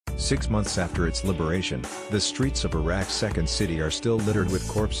6 months after its liberation, the streets of Iraq's second city are still littered with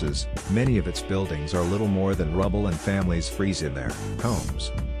corpses. Many of its buildings are little more than rubble and families freeze in their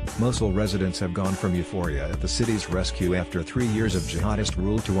homes. Mosul residents have gone from euphoria at the city's rescue after 3 years of jihadist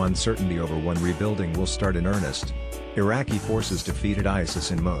rule to uncertainty over when rebuilding will start in earnest. Iraqi forces defeated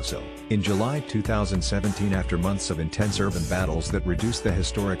ISIS in Mosul in July 2017 after months of intense urban battles that reduced the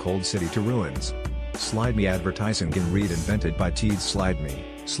historic old city to ruins. Slide Me advertising in read invented by Teeds Slide Me.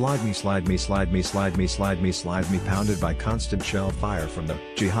 Slide me, slide me, slide me, slide me, slide me, slide me, pounded by constant shell fire from the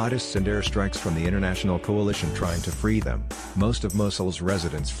jihadists and airstrikes from the international coalition trying to free them. Most of Mosul's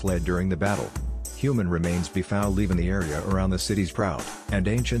residents fled during the battle. Human remains be found leaving the area around the city's proud and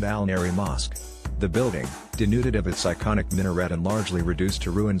ancient Al-Nari Mosque. The building, denuded of its iconic minaret and largely reduced to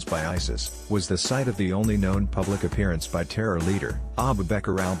ruins by ISIS, was the site of the only known public appearance by terror leader Abu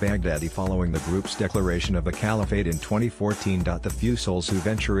Bakr al-Baghdadi following the group's declaration of a caliphate in 2014. The few souls who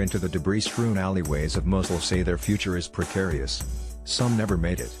venture into the debris-strewn alleyways of Mosul say their future is precarious. Some never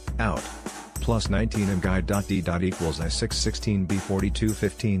made it out. +19 and guide.d. equals I616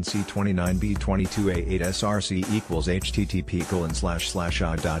 B4215 C29 B22A8 SRC equals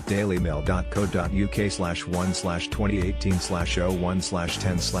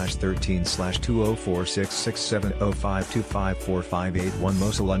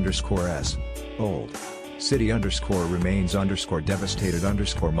Mosul_s. Old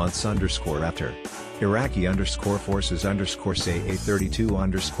City_remains_devastated_months_after. Iraqi_forces_say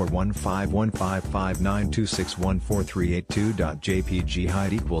 832_151559261438.2.jpg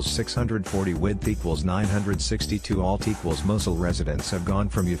height equals 640 width equals 962 alt equals Mosul residents have gone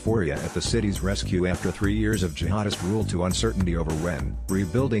from euphoria at the city's rescue after 3 years of jihadist rule to uncertainty over when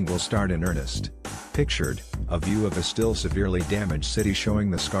rebuilding will start in earnest. Pictured, a view of a still severely damaged city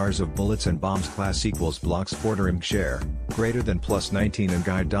showing the scars of bullets and bombs. Class equals blocks bordering share, greater than +19 and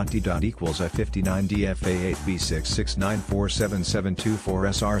guide.d. equals I59 DFA8 B66947724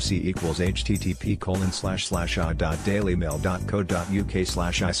 SRC equals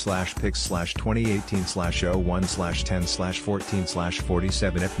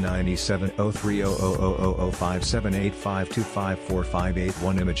http://dailymail.co.uk/pics/2018/01/10/14/47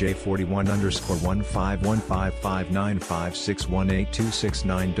 F9E703000578525458 image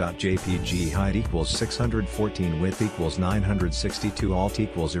A41_1515595618269.jpg height equals 614 width equals 962 alt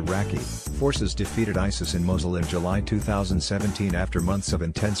equals Iraqi forces defeated ISIS in Mosul in July 2017 after months of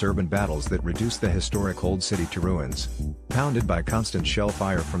intense urban battles that reduced the historic old city to ruins. Pounded by constant shell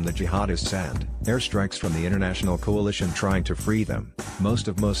fire from the jihadists and airstrikes from the international coalition trying to free them, most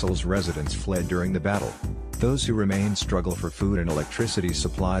of Mosul's residents fled during the battle. Those who remain struggle for food and electricity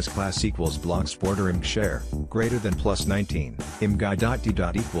supplies. Class equals blocks bordering share, greater than +19,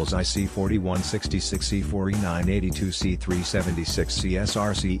 imguide.d. equals IC4166 C4982 C376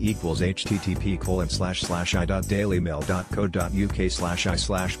 CSRC equals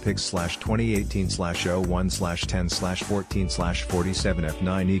http://i.dailymail.co.uk/pics/2018/01/10/14/47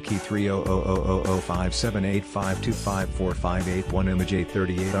 F9E3000578525458 image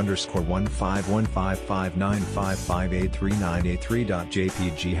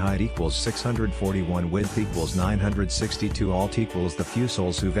A38_1515595583983.jpg height equals 641 width equals 962 alt equals the few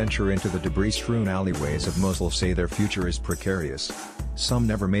souls who venture into the debris-strewn alleyways of Mosul say their future is precarious. Some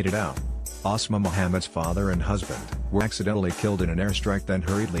never made it out. Asma Mohammed's father and husband were accidentally killed in an airstrike then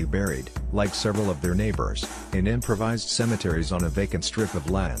hurriedly buried, like several of their neighbors, in improvised cemeteries on a vacant strip of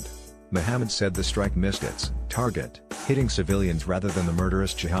land. Mohammed said the strike missed its target, hitting civilians rather than the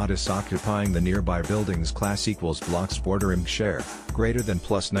murderous jihadists occupying the nearby buildings. Class equals blocks bordering share, greater than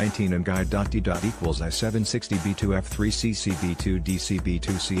 +19 and guide.d. equals I760 B2F3 CCB2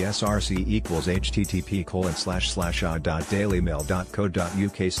 DCB2 CSRC equals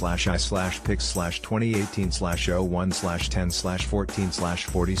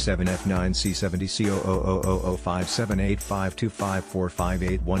http://i.dailymail.co.uk/pics/2018/01/10/14/47 F9C70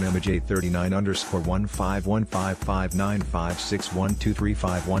 C0000578525458 image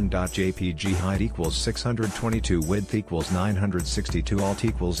A39_1515595612351.jpg height equals 622 width equals 962 alt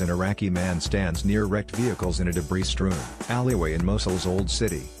equals an Iraqi man stands near wrecked vehicles in a debris-strewn alleyway in Mosul's old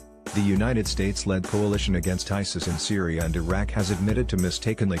city. The United States-led coalition against ISIS in Syria and Iraq has admitted to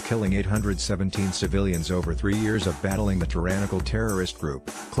mistakenly killing 817 civilians over 3 years of battling the tyrannical terrorist group.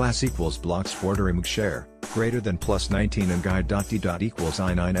 Class equals blocks bordering share, greater than +19 and guide.d. equals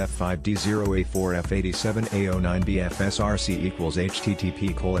I9F5D0A4F87A09BFSRC equals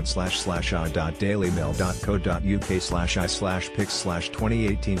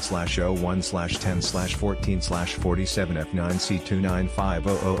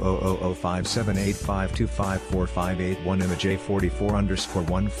image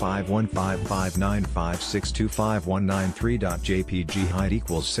A44_151559556251993.jpg height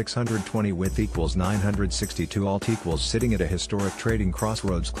equals 620 width equals 962 alt equals sitting at a historic trading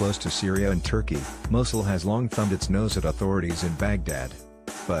crossroads close to Syria and Turkey. Mosul has long thumbed its nose at authorities in Baghdad.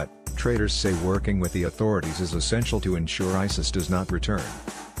 But, traders say working with the authorities is essential to ensure ISIS does not return.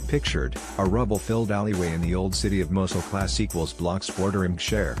 Pictured, a rubble-filled alleyway in the old city of Mosul class equals blocks bordering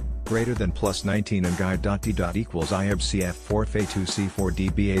share, greater than +19 and guide.d. equals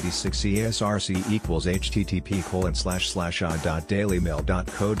IFCF4F2C4DB86ESRC equals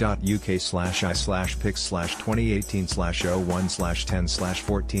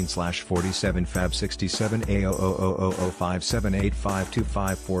http://.dailymail.co.uk/i/pics/2018/01/10/14/47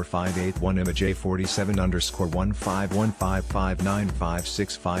 Fab67A0000578525458 image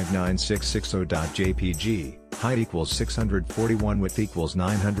A47_1515595659660.jpg height equals 641 width equals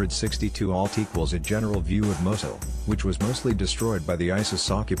 962 alt equals a general view of Mosul, which was mostly destroyed by the ISIS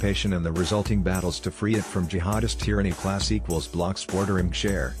occupation and the resulting battles to free it from jihadist tyranny class equals blocks bordering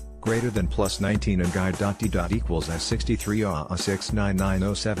share, greater than +19 and guide.d. equals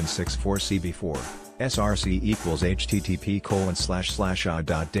I63A69907664CB4. SRC equals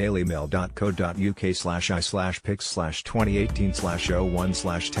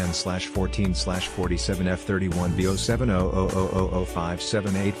http://.dailymail.co.uk/i/pics/2018/01/10/14/47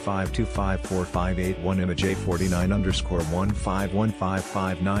 F31B070005785254581 image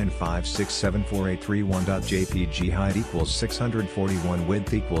A49_1515595674831.jpg height equals 641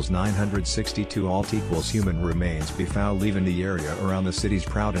 width equals 962 alt equals human remains be found leaving the area around the city's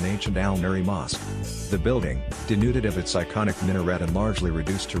proud and ancient Al-Nuri Mosque. The building, denuded of its iconic minaret and largely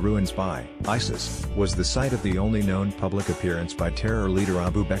reduced to ruins by ISIS, was the site of the only known public appearance by terror leader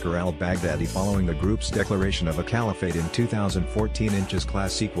Abu Bakr al-Baghdadi following the group's declaration of a caliphate in 2014 inches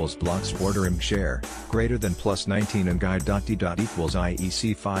class equals blocks bordering share, greater than +19 and guide.d. equals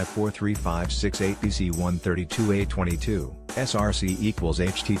IEC 5435688BC132A22. SRC equals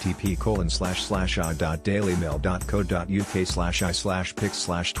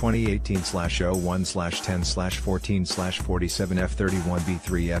http://.dailymail.co.uk/i/pics/2018/01/10/14/47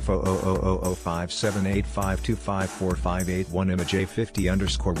 F31B3 F000057852545881 image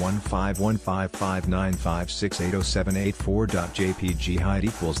A50_1515595680784.jpg height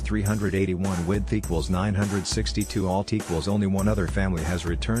equals 381 width equals 962 alt equals only one other family has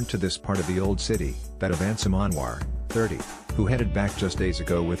returned to this part of the old city, that of Ansam Anwar, 30, who headed back just days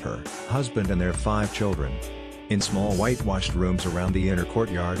ago with her husband and their 5 children. In small whitewashed rooms around the inner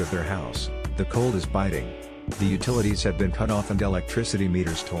courtyard of their house, the cold is biting. The utilities have been cut off and electricity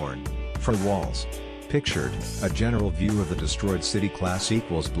meters torn from walls. Pictured, a general view of the destroyed city class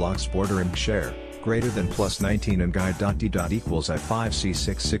equals blocks bordering share, greater than +19 and guide.d. equals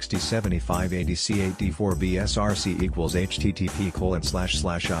I5C6607058DC8D4B SRC equals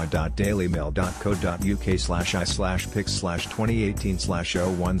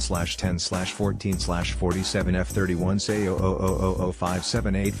http://.dailymail.co.uk/i/pics/2018/01/10/14/47 F31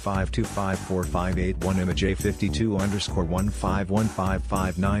 say000057852545881 image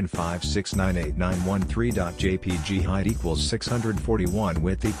A52_1515595698913.jpg height equals 641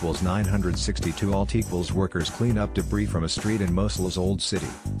 width equals 962 alt equals workers clean up debris from a street in Mosul's old city.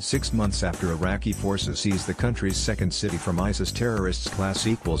 6 months after Iraqi forces seized the country's second city from ISIS terrorists class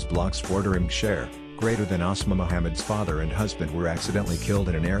equals blocks bordering share, greater than Asma Mohammed's father and husband were accidentally killed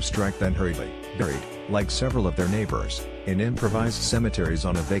in an airstrike then hurriedly buried, like several of their neighbors, in improvised cemeteries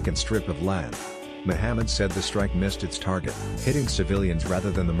on a vacant strip of land. Mohammed said the strike missed its target, hitting civilians rather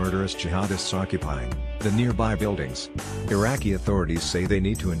than the murderous jihadists occupying the nearby buildings. Iraqi authorities say they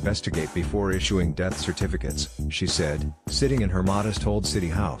need to investigate before issuing death certificates, she said, sitting in her modest old city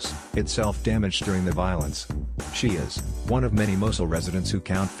house, itself damaged during the violence. She is one of many Mosul residents who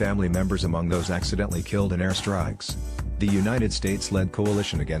count family members among those accidentally killed in airstrikes. The United States-led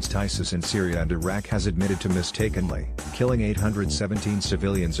coalition against ISIS in Syria and Iraq has admitted to mistakenly killing 817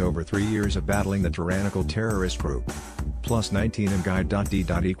 civilians over 3 years of battling the tyrannical terrorist group. Plus 19 and guide.d.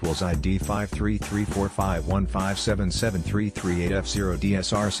 equals ID 5334515773338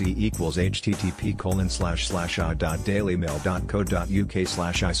 F0 equals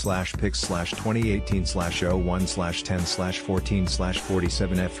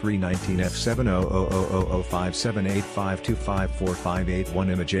http://a.dailymail.co.uk/pix/2018/01/10/14/47 F319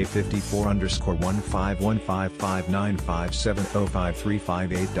 F7000578525458 image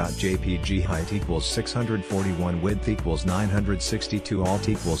A54_1515595705358.jpg height equals 641 width equals 962 alt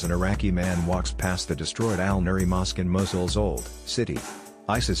equals an Iraqi man walks past the destroyed Al-Nuri Mosque in Mosul's Old City.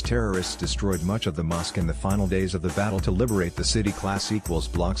 ISIS terrorists destroyed much of the mosque in the final days of the battle to liberate the city. Class equals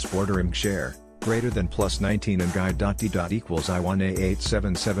blocks bordering share, greater than plus 19 and guide.d. equals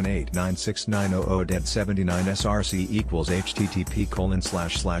I1A87789690 dead 79 src equals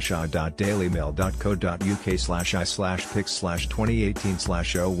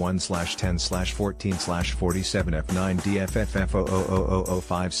http://a.dailymail.co.uk/pix/2018/01/10/14/47 F9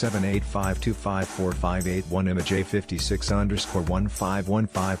 DFFF0000578525458 image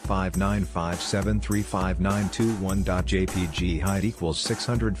A56_1515595735921.jpg height equals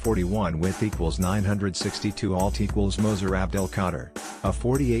 641 width equals 962 alt equals Moser Abdel Qadir, a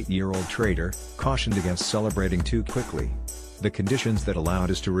 48-year-old trader, cautioned against celebrating too quickly. The conditions that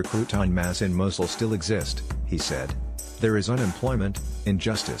allowed us to recruit en masse in Mosul still exist, he said. There is unemployment,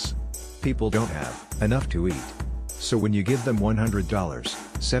 injustice. People don't have enough to eat. So when you give them $100,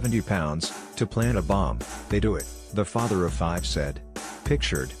 £70, to plant a bomb, they do it, the father of 5 said.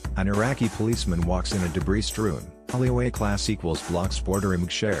 Pictured, an Iraqi policeman walks in a debris-strewn alleyway. Class equals blocks bordering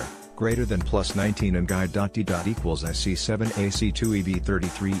share, greater than plus 19 and guide.d. equals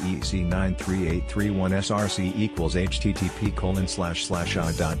IC7AC2EB33EC93831 src equals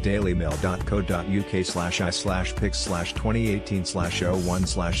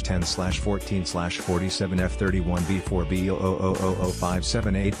http://a.dailymail.co.uk/pix/2018/01/10/14/47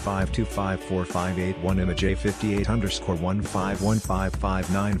 F31B4B0005785254558 image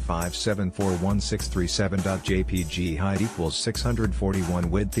A58_1515595741637.jpg height equals 641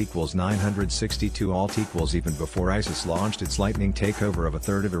 width equals 962 alt equals even before ISIS launched its lightning takeover of a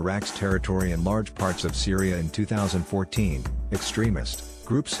third of Iraq's territory and large parts of Syria in 2014, extremist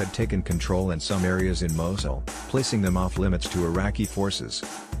groups had taken control in some areas in Mosul, placing them off limits to Iraqi forces.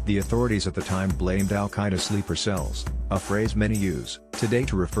 The authorities at the time blamed al-Qaeda sleeper cells, a phrase many use today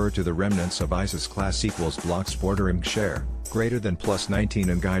to refer to the remnants of ISIS. Class equals blocks bordering share, greater than plus 19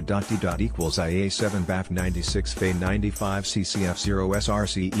 and guide.d. equals IA7 BAF 96 FE 95 CCF0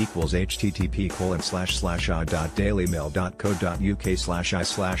 src equals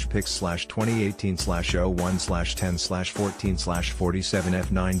http://a.dailymail.co.uk/pix/2018/01/10/14/47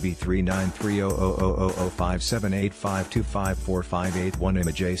 F9B393000578525458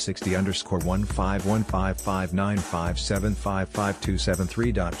 image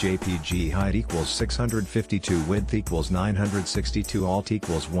A60_1515595755273.jpg height equals 652 width equals 962 alt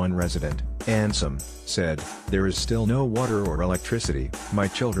equals 1 resident, Ansem, said, there is still no water or electricity, my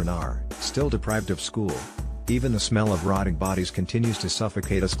children are still deprived of school. Even the smell of rotting bodies continues to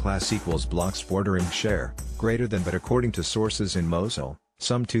suffocate us. Class equals blocks bordering share, greater than but according to sources in Mosul,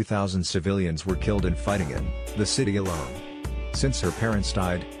 some 2,000 civilians were killed in fighting in the city alone. Since her parents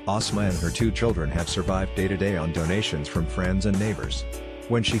died, Asma and her 2 children have survived day to day on donations from friends and neighbors.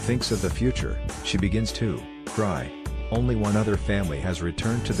 When she thinks of the future, she begins to cry. Only one other family has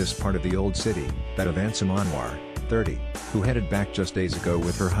returned to this part of the old city, that of Ansem Anwar, 30, who headed back just days ago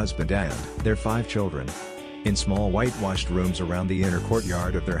with her husband and their 5 children. In small whitewashed rooms around the inner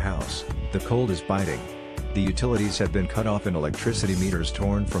courtyard of their house, the cold is biting. The utilities have been cut off and electricity meters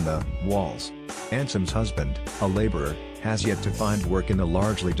torn from the walls. Ansem's husband, a laborer, has yet to find work in the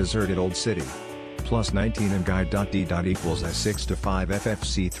largely deserted old city. Plus 19 and guide.d. equals I6-5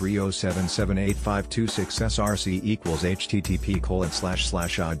 FFC30778526 src equals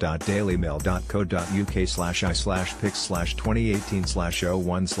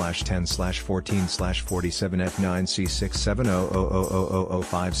http://a.dailymail.co.uk/pix/2018/01/10/14/47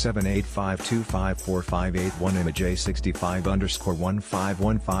 F9C670000578525458 image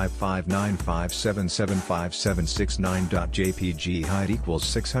A65_1515595775769.jpg height equals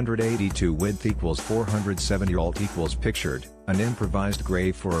 682 width equals 470 alt equals pictured, an improvised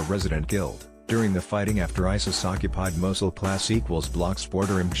grave for a resident killed during the fighting after ISIS occupied Mosul. Class equals blocks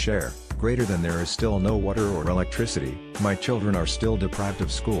bordering share, greater than there is still no water or electricity, my children are still deprived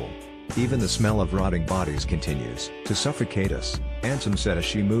of school. Even the smell of rotting bodies continues to suffocate us, Ansem said as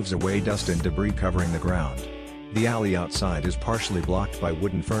she moves away dust and debris covering the ground. The alley outside is partially blocked by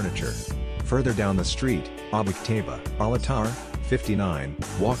wooden furniture. Further down the street, Abu Qtaiba, Al-Attar, 59,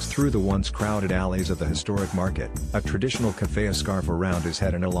 walks through the once crowded alleys of the historic market, a traditional cafe, a scarf around his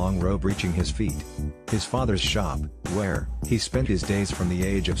head and a long robe reaching his feet. His father's shop, where he spent his days from the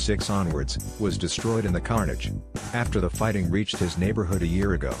age of 6 onwards, was destroyed in the carnage. After the fighting reached his neighborhood a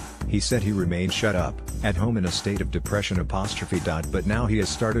year ago, he said he remained shut up, at home in a state of depression but now he has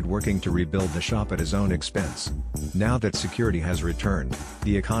started working to rebuild the shop at his own expense. Now that security has returned,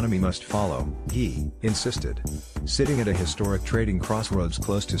 the economy must follow, he insisted. Sitting at a historic trading crossroads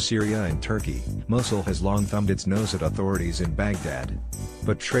close to Syria and Turkey, Mosul has long thumbed its nose at authorities in Baghdad.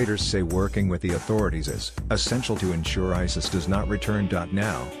 But traders say working with the authorities is essential to ensure ISIS does not return.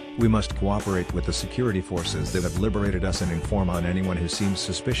 Now, we must cooperate with the security forces that have liberated us and inform on anyone who seems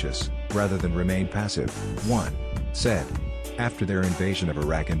suspicious, rather than remain passive, one said. After their invasion of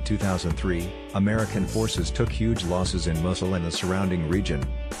Iraq in 2003, American forces took huge losses in Mosul and the surrounding region,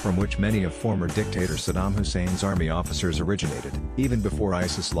 from which many of former dictator Saddam Hussein's army officers originated. Even before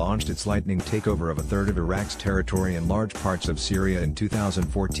ISIS launched its lightning takeover of a third of Iraq's territory and large parts of Syria in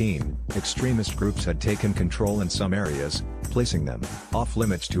 2014, extremist groups had taken control in some areas, placing them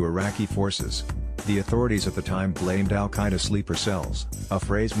off-limits to Iraqi forces. The authorities at the time blamed Al-Qaeda sleeper cells, a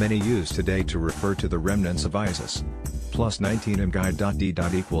phrase many use today to refer to the remnants of ISIS. +19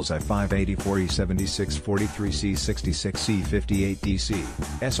 mguide.d. equals I584 E76 43 C66 C58 DC,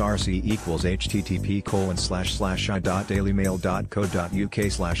 SRC equals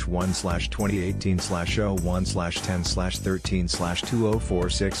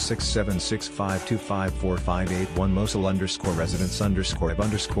Mosul _residents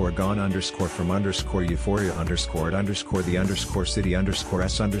 _of gone _euphoria _the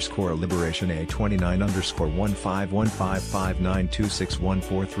 _city_s_liberation A29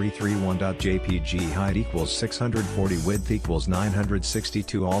 _15155926143331.jpg height equals 640 width equals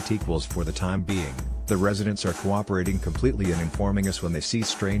 962 alt equals for the time being, the residents are cooperating completely and informing us when they see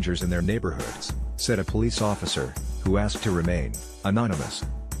strangers in their neighborhoods, said a police officer, who asked to remain anonymous.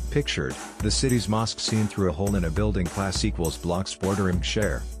 Pictured, the city's mosque seen through a hole in a building class equals blocks bordering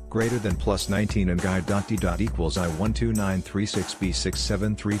share, greater than +19 mguide.d. equals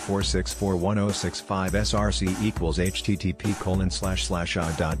I12936B6734641065 SRC equals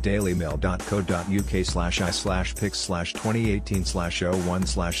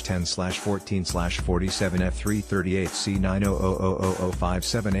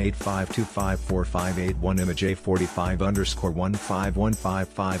image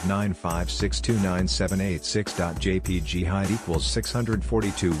A45155595629786.jpg height equals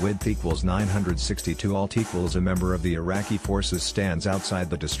 642 width equals 962 alt equals a member of the Iraqi forces stands outside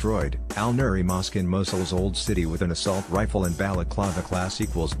the destroyed Al-Nuri Mosque in Mosul's old city with an assault rifle and balaclava class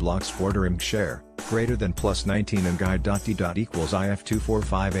equals blocks bordering share, greater than +19 mguide.d. equals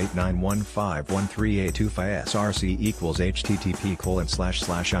IF245891513A25 SRC equals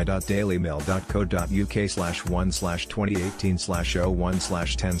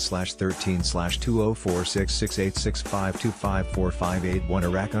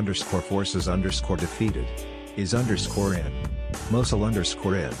Iraq _forces _defeated. Is _in. Mosul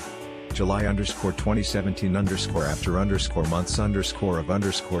 _in. July _2017 after _months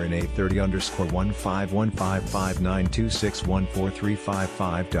of in A30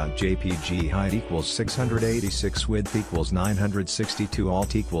 _1515592614355.jpg height equals 686 width equals 962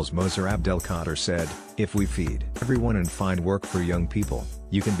 alt equals Moser Abdelkader said, if we feed everyone and find work for young people,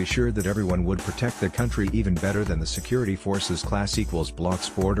 you can be sure that everyone would protect the country even better than the security forces class equals blocks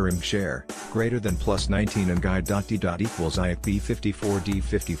bordering share, greater than +19 mguide.d. equals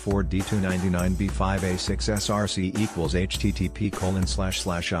IFB54D54D299B5A6 SRC equals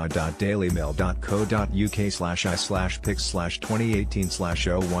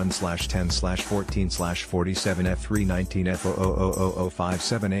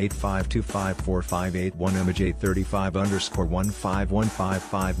image A35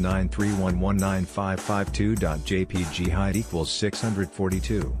 _151555931195552.jpg height equals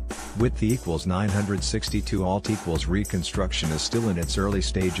 642. Width equals 962 alt equals reconstruction is still in its early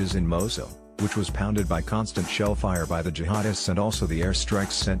stages in Mosul, which was pounded by constant shell fire by the jihadists and also the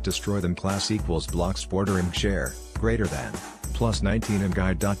airstrikes sent destroy them class equals blocks bordering share, greater than +19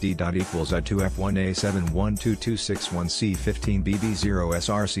 mguide.d. equals I2F1A712261C15BB0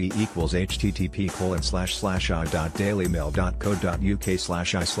 SRC equals